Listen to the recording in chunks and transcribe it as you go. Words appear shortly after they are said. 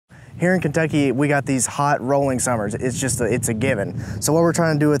Here in Kentucky, we got these hot rolling summers. It's a given. So what we're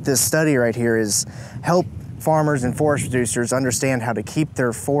trying to do with this study right here is help farmers and forest producers understand how to keep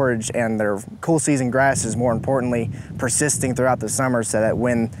their forage and their cool season grasses, more importantly, persisting throughout the summer, so that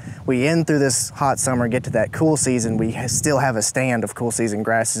when we end through this hot summer, get to that cool season, we still have a stand of cool season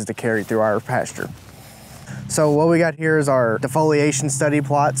grasses to carry through our pasture. So what we got here is our defoliation study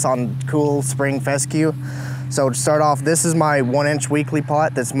plots on cool spring fescue. So to start off, this is my 1-inch weekly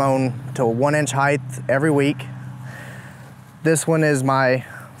plot that's mown to 1-inch height every week. This one is my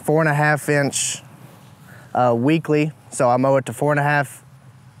 4.5-inch weekly, so I mow it to 4.5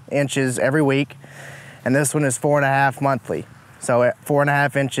 inches every week. And this one is 4.5 monthly, so at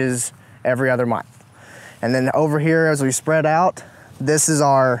 4.5 inches every other month. And then over here, as we spread out, this is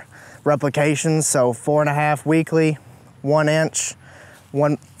our replications, so 4.5 weekly, 1 inch,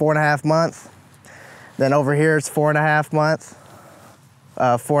 4.5 month. Then over here it's 4.5 month,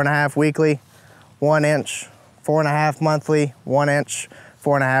 4.5 weekly, 1 inch, 4.5 monthly, 1 inch,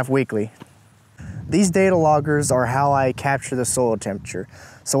 4.5 weekly. These data loggers are how I capture the soil temperature.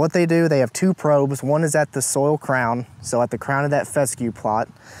 So what they do, they have 2 probes. One is at the soil crown, so at the crown of that fescue plot,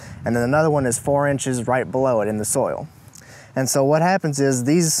 and then another one is 4 inches right below it in the soil. And so what happens is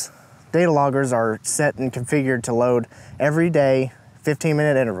these data loggers are set and configured to load every day,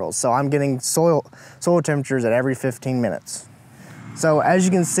 15-minute intervals. So I'm getting soil temperatures at every 15 minutes. So as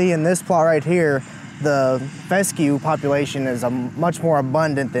you can see in this plot right here, the fescue population is much more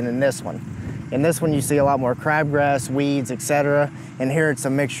abundant than in this one. In this one you see a lot more crabgrass, weeds, etc. And here it's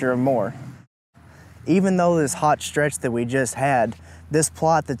a mixture of more. Even though this hot stretch that we just had, this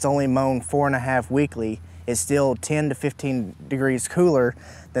plot that's only mown 4.5 weekly is still 10 to 15 degrees cooler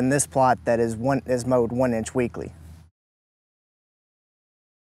than this plot that is mowed 1 inch weekly.